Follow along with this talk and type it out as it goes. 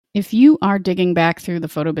If you are digging back through the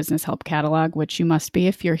Photo Business Help catalog, which you must be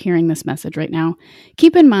if you're hearing this message right now,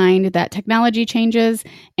 keep in mind that technology changes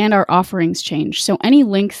and our offerings change. So any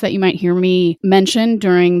links that you might hear me mention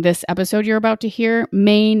during this episode you're about to hear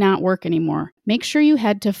may not work anymore. Make sure you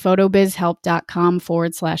head to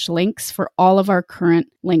photobizhelp.com/links for all of our current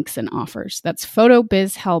links and offers. That's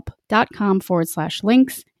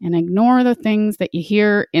photobizhelp.com/links, and ignore the things that you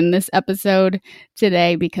hear in this episode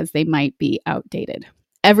today because they might be outdated.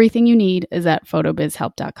 Everything you need is at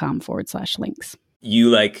photobizhelp.com/links.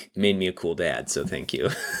 You made me a cool dad, so thank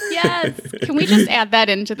you. Yes. Can we just add that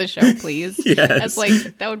into the show, please? Yes.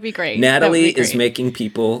 That would be great. Natalie is making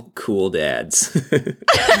people cool dads.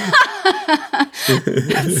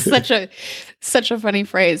 That's such a funny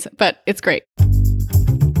phrase, but it's great.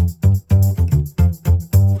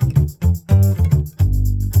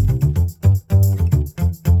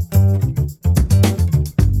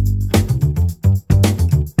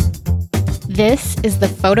 This is the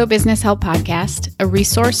Photo Business Help Podcast, a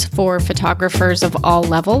resource for photographers of all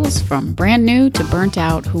levels, from brand new to burnt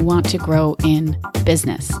out, who want to grow in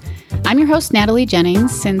business. I'm your host, Natalie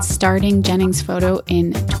Jennings. Since starting Jennings Photo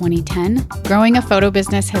in 2010, growing a photo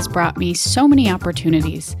business has brought me so many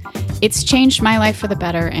opportunities. It's changed my life for the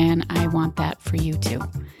better, and I want that for you too.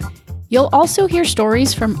 You'll also hear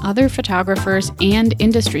stories from other photographers and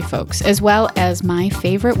industry folks, as well as my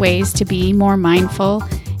favorite ways to be more mindful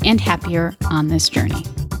and happier on this journey.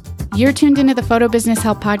 You're tuned into the Photo Business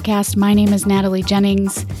Help Podcast. My name is Natalie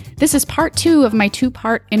Jennings. This is part 2 of my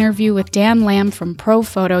 2-part interview with Dan Lamb from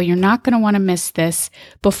ProPhoto. You're not going to want to miss this.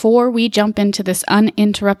 Before we jump into this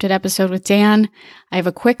uninterrupted episode with Dan, I have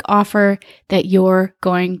a quick offer that you're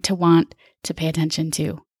going to want to pay attention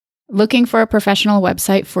to. Looking for a professional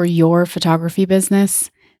website for your photography business?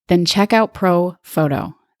 Then check out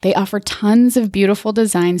ProPhoto. They offer tons of beautiful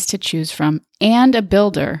designs to choose from and a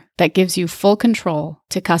builder that gives you full control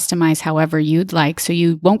to customize however you'd like, so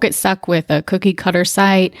you won't get stuck with a cookie cutter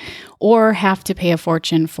site or have to pay a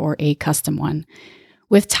fortune for a custom one.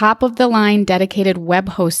 With top-of-the-line dedicated web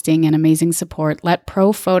hosting and amazing support, let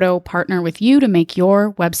ProPhoto partner with you to make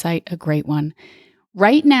your website a great one.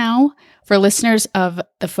 Right now, for listeners of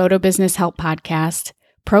the Photo Business Help Podcast,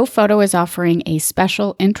 ProPhoto is offering a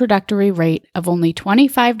special introductory rate of only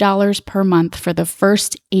 $25 per month for the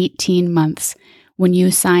first 18 months when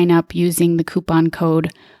you sign up using the coupon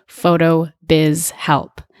code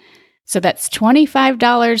PHOTOBIZHELP. So that's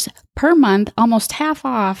 $25 per month, almost half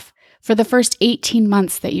off, for the first 18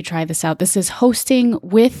 months that you try this out. This is hosting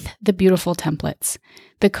with the beautiful templates.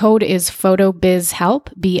 The code is PHOTOBIZHELP,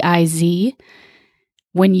 B-I-Z,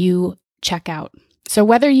 when you check out. So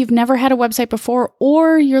whether you've never had a website before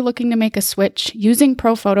or you're looking to make a switch, using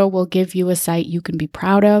ProPhoto will give you a site you can be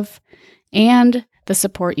proud of and the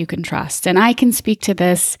support you can trust. And I can speak to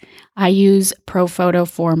this. I use ProPhoto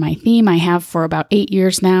for my theme. I have for about 8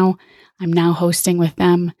 years now. I'm now hosting with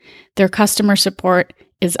them. Their customer support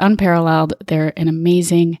is unparalleled. They're an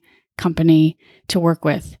amazing company to work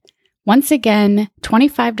with. Once again,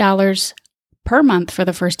 $25 per month for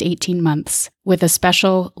the first 18 months with a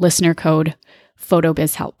special listener code,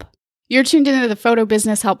 PHOTOBIZHELP. You're tuned into the Photo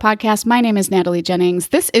Business Help Podcast. My name is Natalie Jennings.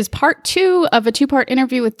 This is part 2 of a 2-part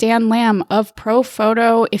interview with Dan Lamb of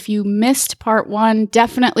ProPhoto. If you missed part 1,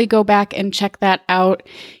 definitely go back and check that out.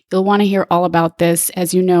 You'll want to hear all about this.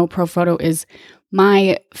 As you know, ProPhoto is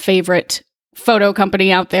my favorite photo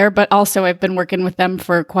company out there, but also I've been working with them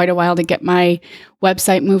for quite a while to get my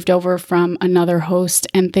website moved over from another host,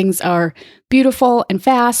 and things are beautiful and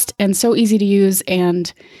fast and so easy to use,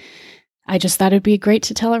 and I just thought it'd be great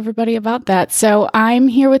to tell everybody about that. So I'm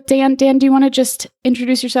here with Dan. Dan, do you want to just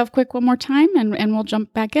introduce yourself quick one more time, and we'll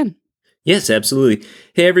jump back in? Yes, absolutely.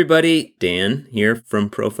 Hey, everybody. Dan here from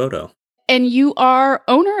ProPhoto. And you are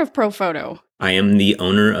owner of ProPhoto. I am the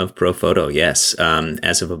owner of ProPhoto, yes,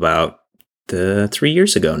 as of about 3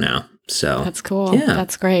 years ago now. So that's cool. Yeah.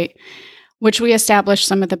 That's great. Which we established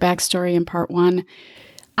some of the backstory in part 1.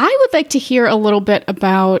 I would like to hear a little bit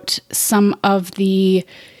about some of the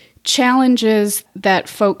challenges that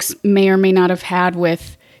folks may or may not have had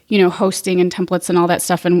with, hosting and templates and all that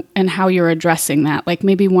stuff, and how you're addressing that. Like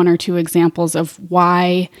maybe 1 or 2 examples of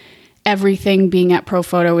why everything being at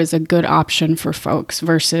ProPhoto is a good option for folks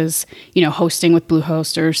versus, hosting with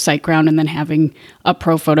Bluehost or SiteGround and then having a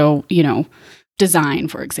ProPhoto, design,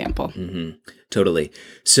 for example. Mm-hmm. Totally.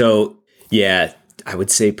 So, yeah, I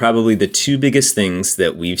would say probably the 2 biggest things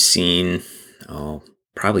that we've seen,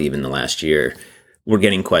 probably even the last year, we're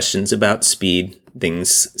getting questions about speed.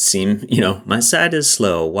 Things seem, my site is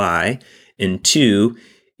slow. Why? And 2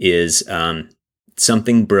 is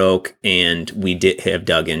something broke, and we did have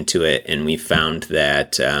dug into it, and we found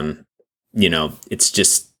that, it's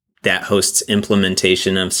just that host's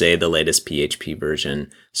implementation of, say, the latest PHP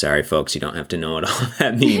version. Sorry, folks, you don't have to know what all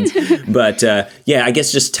that means. But I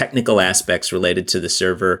guess just technical aspects related to the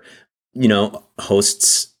server,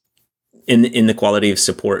 hosts in the quality of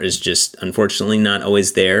support is just unfortunately not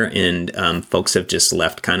always there. And folks have just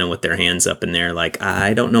left kind of with their hands up in there, like,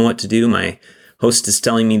 I don't know what to do. My host is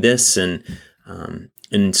telling me this. And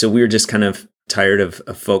so we were just kind of tired of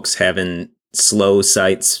folks having slow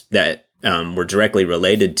sites that were directly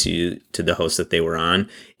related to the host that they were on,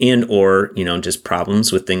 and or just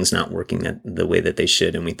problems with things not working the way that they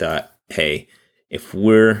should. And we thought, hey, if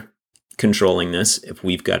we're controlling this, if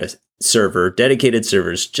we've got a server, dedicated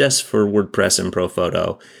servers just for WordPress and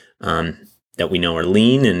ProPhoto that we know are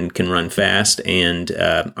lean and can run fast and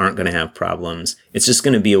aren't going to have problems, it's just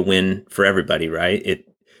going to be a win for everybody, right?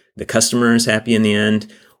 The customer is happy in the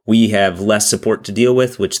end. We have less support to deal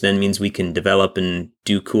with, which then means we can develop and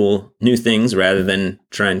do cool new things rather than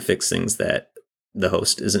try and fix things that the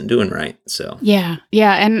host isn't doing right. So yeah.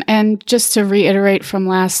 And just to reiterate from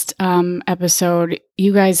last episode,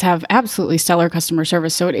 you guys have absolutely stellar customer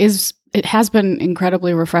service. So it has been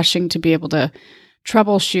incredibly refreshing to be able to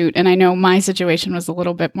troubleshoot. And I know my situation was a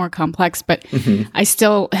little bit more complex, but I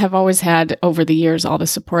still have always had over the years all the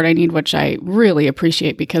support I need, which I really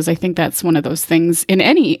appreciate, because I think that's one of those things in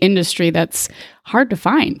any industry that's hard to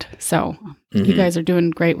find. So you guys are doing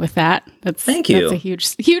great with that. Thank you. That's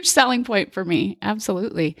a huge selling point for me.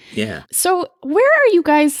 Absolutely. Yeah. So where are you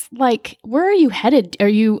guys, where are you headed? Are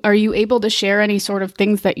you able to share any sort of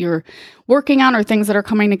things that you're working on or things that are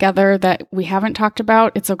coming together that we haven't talked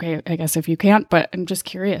about? It's okay, I guess, if you can't, but I'm just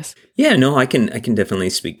curious. Yeah, no, I can definitely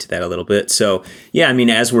speak to that a little bit. So yeah, I mean,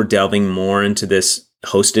 as we're delving more into this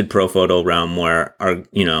hosted ProPhoto realm where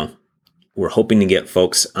we're hoping to get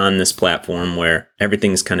folks on this platform where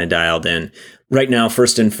everything's kind of dialed in. Right now,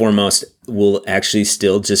 first and foremost, will actually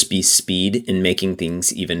still just be speed in making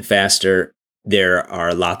things even faster. There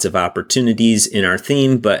are lots of opportunities in our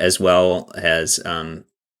theme, but as well as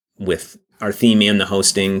with our theme and the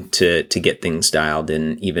hosting to get things dialed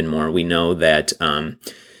in even more. We know that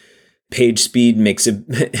page speed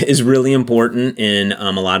is really important, and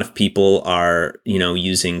a lot of people are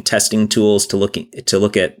using testing tools to look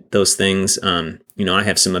at those things. I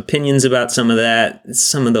have some opinions about some of that.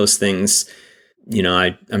 Some of those things,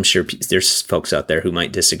 I'm sure there's folks out there who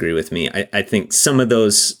might disagree with me. I think some of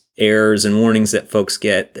those errors and warnings that folks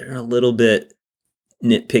get, they're a little bit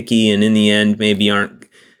nitpicky, and in the end maybe aren't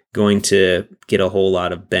going to get a whole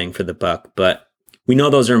lot of bang for the buck, but we know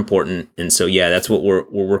those are important. And so, yeah, that's what we're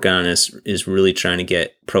working on is really trying to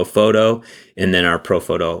get ProPhoto and then our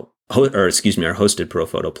hosted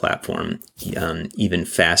ProPhoto platform even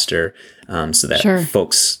faster, so that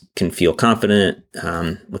folks can feel confident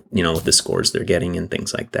with the scores they're getting and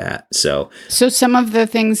things like that. So some of the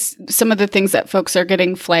things that folks are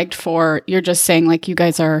getting flagged for, you're just saying like you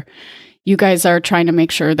guys are trying to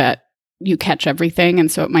make sure that you catch everything,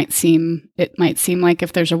 and so it might seem like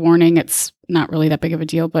if there's a warning, it's not really that big of a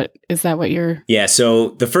deal. But is that what you're? Yeah. So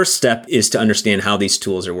the first step is to understand how these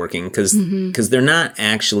tools are working, because they're not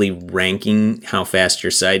actually ranking how fast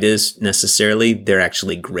your site is necessarily. They're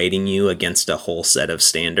actually grading you against a whole set of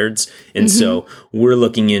standards, and so we're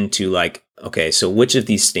looking into okay, so which of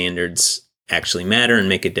these standards actually matter and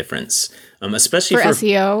make a difference, especially for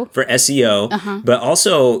SEO. For SEO, but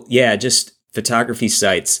also just photography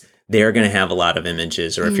sites. They're going to have a lot of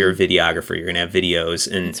images, or if you're a videographer, you're going to have videos,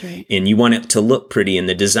 and you want it to look pretty. And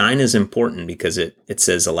the design is important because it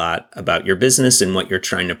says a lot about your business and what you're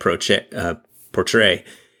trying to portray.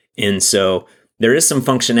 And so there is some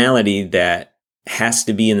functionality that has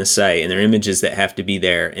to be in the site, and there are images that have to be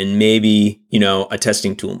there. And maybe, a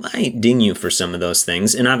testing tool might ding you for some of those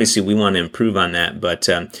things. And obviously we want to improve on that, but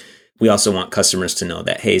we also want customers to know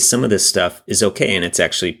that, hey, some of this stuff is okay, and it's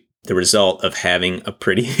actually the result of having a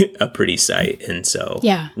pretty site. And so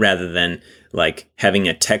rather than having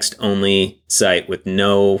a text only site with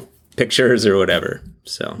no pictures or whatever.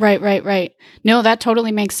 So right. No, that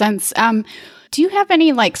totally makes sense. Do you have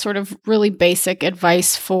any sort of really basic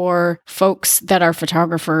advice for folks that are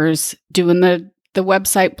photographers doing the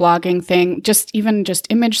website blogging thing, just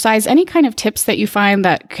image size, any kind of tips that you find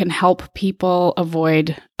that can help people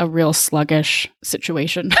avoid a real sluggish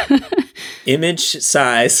situation? Image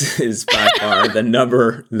size is by far the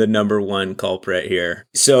number one culprit here.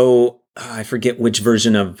 So I forget which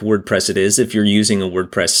version of WordPress it is if you're using a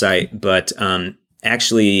WordPress site, but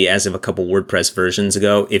actually, as of a couple WordPress versions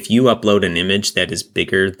ago, if you upload an image that is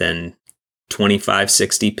bigger than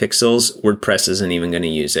 2560 pixels, WordPress isn't even going to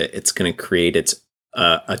use it. It's going to create its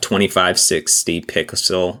a 2560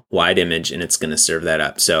 pixel wide image, and it's going to serve that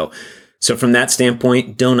up. So from that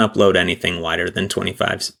standpoint, don't upload anything wider than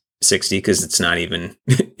 2560 because it's not even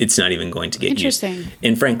going to get used.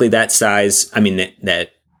 And frankly, that size, I mean,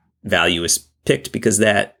 that value is picked because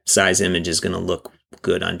that size image is going to look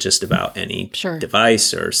good on just about any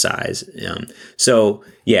device or size. So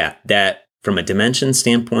yeah, that from a dimension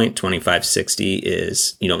standpoint, 2560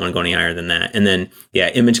 is, you don't want to go any higher than that. And then, yeah,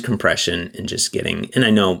 image compression and just and I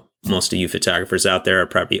know most of you photographers out there are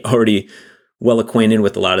probably already well acquainted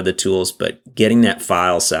with a lot of the tools, but getting that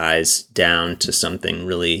file size down to something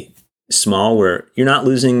really small where you're not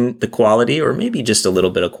losing the quality, or maybe just a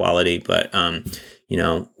little bit of quality. But,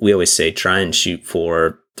 we always say try and shoot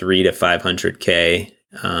for 300 to 500K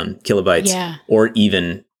kilobytes or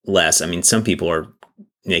even less. I mean, some people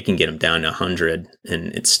they can get them down to 100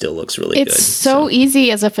 and it still looks really good. It's so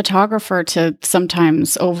easy as a photographer to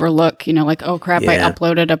sometimes overlook, like, oh crap, I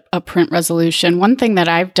uploaded a print resolution. One thing that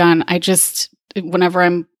I've done, whenever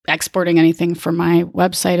I'm exporting anything for my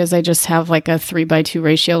website, is I just have like a 3:2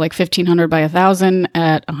 ratio, like 1500 by 1000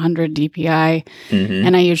 at 100 DPI. Mm-hmm.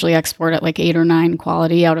 And I usually export at like 8 or 9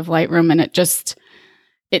 quality out of Lightroom. And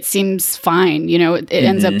it seems fine. It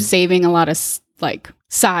ends up saving a lot of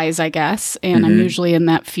size, I guess. And I'm usually in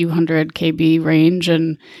that few hundred KB range.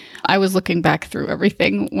 And I was looking back through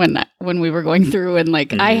everything when we were going through, and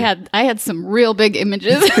I had some real big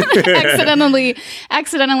images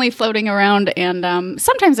accidentally floating around. And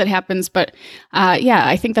sometimes it happens, but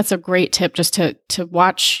I think that's a great tip, just to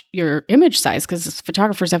watch your image size, because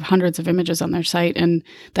photographers have hundreds of images on their site, and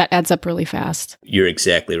that adds up really fast. You're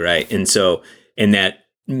exactly right. And that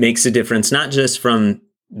makes a difference, not just from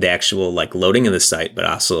the actual loading of the site, but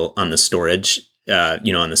also on the storage,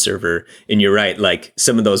 on the server. And you're right,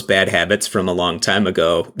 some of those bad habits from a long time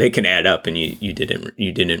ago, they can add up, and you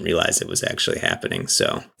didn't realize it was actually happening.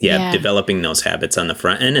 So developing those habits on the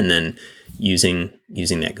front end and then using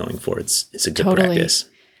that going forward, it's a good practice.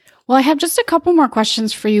 Well, I have just a couple more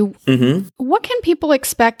questions for you. Mm-hmm. What can people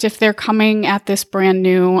expect if they're coming at this brand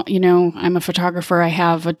new? I'm a photographer. I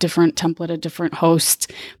have a different template, a different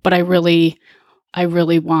host, but I really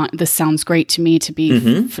want, this sounds great to me, to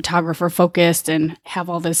be photographer focused and have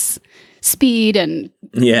all this speed and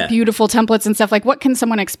beautiful templates and stuff. What can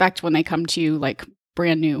someone expect when they come to you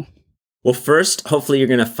brand new? Well, first, hopefully you're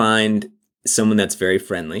going to find someone that's very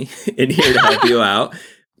friendly and here to help you out.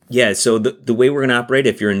 Yeah. So the way we're going to operate,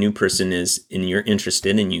 if you're a new person and you're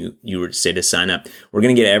interested and you were to say to sign up, we're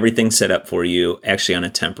going to get everything set up for you actually on a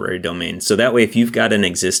temporary domain. So that way, if you've got an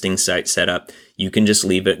existing site set up, you can just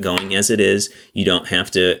leave it going as it is. You don't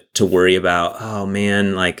have to worry about, oh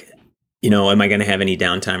man, am I going to have any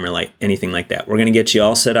downtime or anything like that? We're going to get you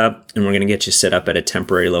all set up, and we're going to get you set up at a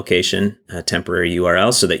temporary location, a temporary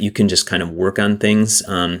URL, so that you can just kind of work on things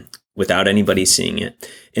without anybody seeing it.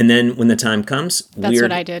 And then when the time comes, that's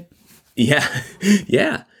what I did. Yeah.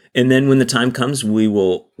 Yeah. And then when the time comes,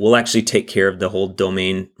 we'll actually take care of the whole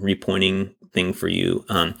domain repointing thing for you.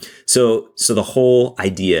 So the whole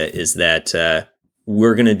idea is that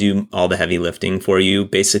we're going to do all the heavy lifting for you.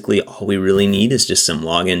 Basically, all we really need is just some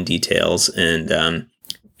login details, and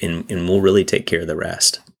we'll really take care of the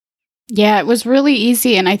rest. Yeah, it was really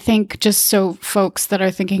easy. And I think just so folks that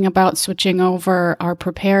are thinking about switching over are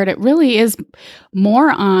prepared, it really is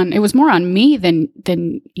more on me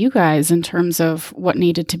than you guys in terms of what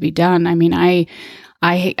needed to be done. I mean,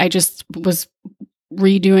 I just was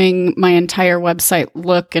redoing my entire website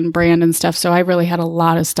look and brand and stuff. So I really had a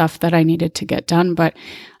lot of stuff that I needed to get done. But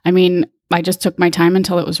I mean, I just took my time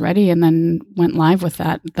until it was ready and then went live with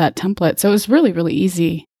that template. So it was really, really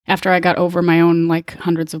easy. After I got over my own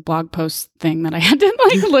hundreds of blog posts thing that I had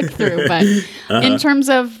to look through. But in terms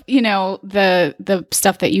of, the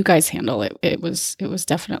stuff that you guys handle, it was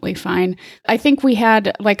definitely fine. I think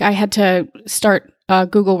I had to start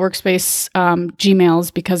Google Workspace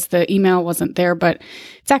Gmails because the email wasn't there, but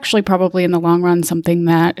it's actually probably in the long run something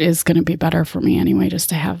that is going to be better for me anyway, just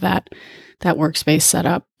to have that workspace set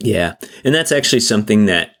up. Yeah. And that's actually something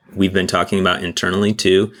that we've been talking about internally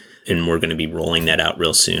too. And we're going to be rolling that out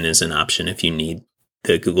real soon as an option if you need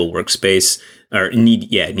the Google Workspace or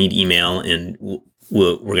need email. And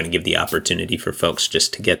we're going to give the opportunity for folks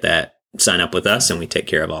just to get that, sign up with us, and we take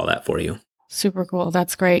care of all that for you. Super cool.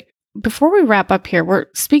 That's great. Before we wrap up here, we're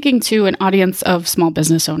speaking to an audience of small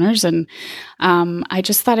business owners, and I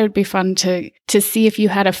just thought it would be fun to see if you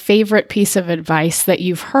had a favorite piece of advice that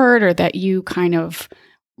you've heard or that you kind of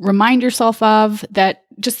remind yourself of, that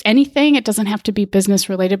just anything, it doesn't have to be business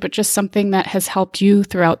related, but just something that has helped you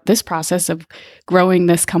throughout this process of growing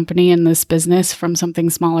this company and this business from something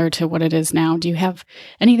smaller to what it is now. Do you have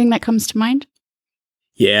anything that comes to mind?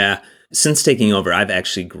 Yeah. Since taking over, I've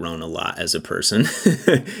actually grown a lot as a person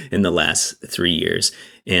in the last 3 years.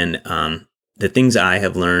 And the things I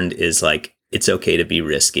have learned is like, it's okay to be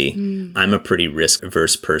risky. I'm a pretty risk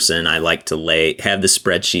averse person. I like to have the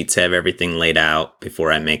spreadsheets, have everything laid out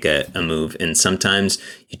before I make a move. And sometimes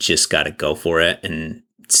you just got to go for it and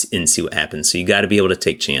see what happens. So you got to be able to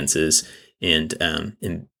take chances and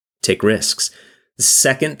take risks. The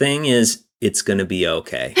second thing is it's going to be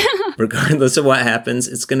okay. Regardless of what happens,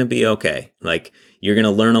 it's going to be okay. Like you're going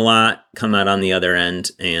to learn a lot, come out on the other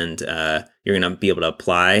end, and you're going to be able to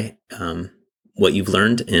apply what you've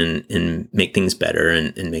learned and make things better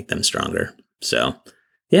and make them stronger. So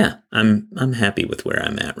yeah, I'm happy with where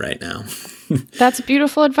I'm at right now. That's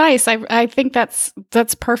beautiful advice. I think that's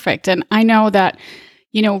perfect. And I know that,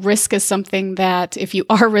 risk is something that if you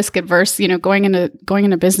are risk adverse, going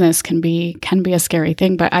into business can be a scary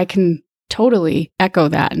thing, but I can totally echo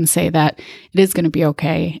that and say that it is going to be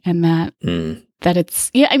okay. And that it's,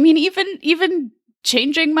 even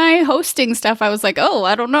changing my hosting stuff, I was like, oh,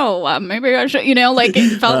 I don't know, maybe I should,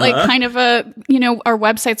 it felt like kind of our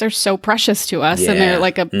websites are so precious to us and they're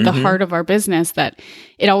like the heart of our business that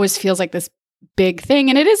it always feels like this big thing.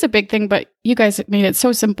 And it is a big thing, but you guys made it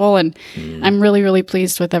so simple and I'm really, really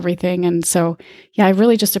pleased with everything. And so, yeah, I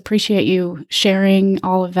really just appreciate you sharing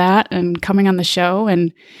all of that and coming on the show.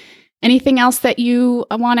 And anything else that you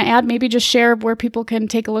want to add, maybe just share where people can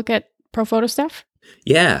take a look at ProPhoto stuff?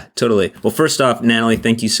 Yeah, totally. Well, first off, Natalie,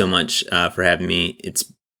 thank you so much for having me.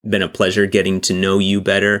 It's been a pleasure getting to know you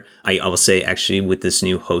better. I will say, actually, with this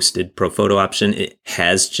new hosted ProPhoto option, it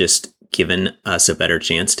has just given us a better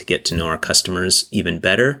chance to get to know our customers even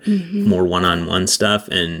better, more one-on-one stuff.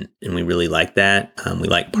 And we really like that. We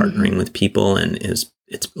like partnering with people, and it's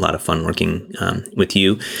a lot of fun working with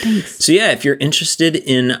you. Thanks. So yeah, if you're interested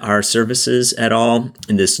in our services at all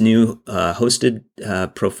in this new hosted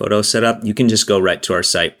ProPhoto setup, you can just go right to our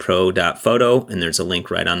site, pro.photo, and there's a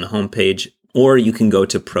link right on the homepage. Or you can go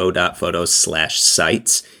to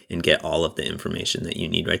pro.photo/sites and get all of the information that you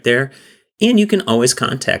need right there. And you can always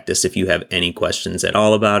contact us if you have any questions at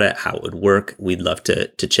all about it, how it would work. We'd love to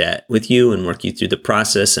chat with you and work you through the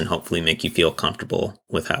process and hopefully make you feel comfortable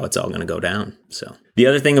with how it's all going to go down. So the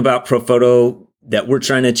other thing about ProPhoto that we're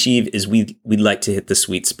trying to achieve is we'd like to hit the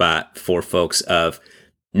sweet spot for folks of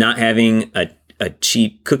not having a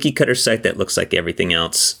cheap cookie cutter site that looks like everything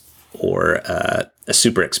else or a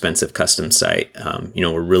super expensive custom site.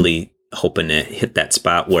 We're really hoping to hit that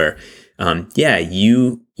spot where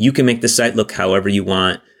you can make the site look however you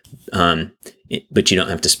want, but you don't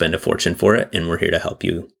have to spend a fortune for it. And we're here to help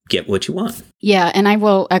you get what you want. Yeah. And I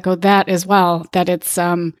will echo that as well, that it's,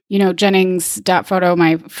 Jennings.photo,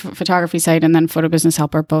 my photography site, and then Photo Business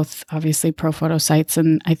Help are both obviously ProPhoto sites.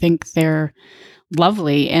 And I think they're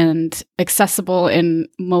lovely and accessible in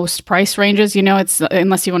most price ranges. It's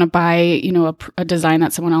unless you want to buy, a design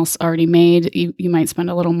that someone else already made, you might spend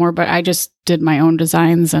a little more, but I just did my own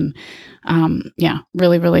designs and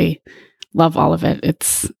really, really love all of it.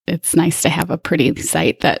 It's nice to have a pretty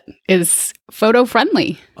site that is photo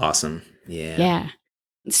friendly. Awesome. Yeah. Yeah.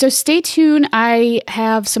 So stay tuned. I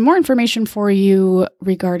have some more information for you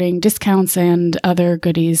regarding discounts and other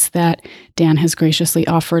goodies that Dan has graciously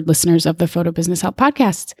offered listeners of the Photo Business Help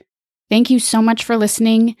podcast. Thank you so much for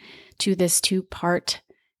listening to this 2-part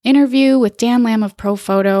interview with Dan Lamb of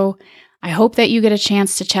ProPhoto. I hope that you get a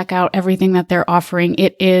chance to check out everything that they're offering.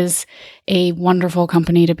 It is a wonderful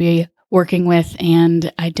company to be working with,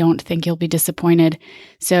 and I don't think you'll be disappointed.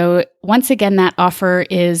 So once again, that offer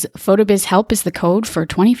is PhotoBiz Help is the code for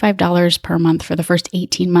 $25 per month for the first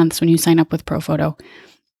 18 months when you sign up with ProPhoto.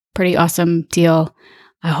 Pretty awesome deal.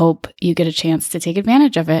 I hope you get a chance to take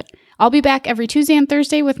advantage of it. I'll be back every Tuesday and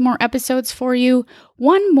Thursday with more episodes for you.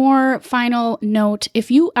 One more final note.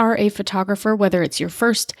 If you are a photographer, whether it's your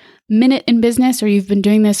first minute in business or you've been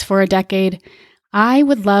doing this for a decade, I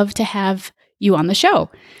would love to have you on the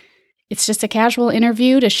show. It's just a casual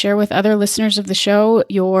interview to share with other listeners of the show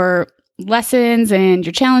your lessons and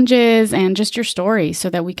your challenges and just your story so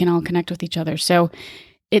that we can all connect with each other. So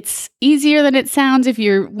it's easier than it sounds if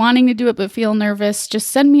you're wanting to do it but feel nervous. Just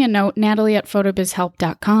send me a note,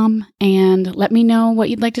 Natalie@photobizhelp.com, and let me know what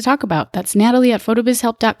you'd like to talk about. That's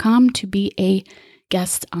Natalie@photobizhelp.com to be a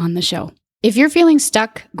guest on the show. If you're feeling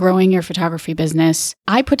stuck growing your photography business,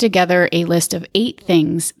 I put together a list of 8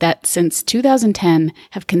 things that since 2010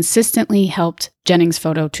 have consistently helped Jennings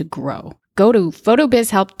Photo to grow. Go to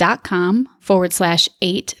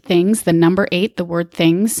photobizhelp.com/8 things, the number 8, the word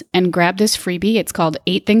things, and grab this freebie. It's called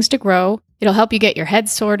 8 Things to Grow. It'll help you get your head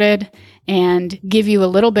sorted and give you a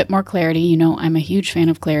little bit more clarity. You know, I'm a huge fan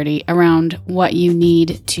of clarity around what you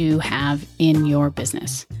need to have in your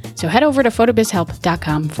business. So head over to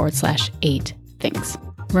photobizhelp.com/8 things.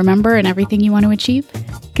 Remember, in everything you want to achieve,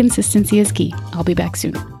 consistency is key. I'll be back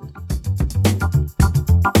soon.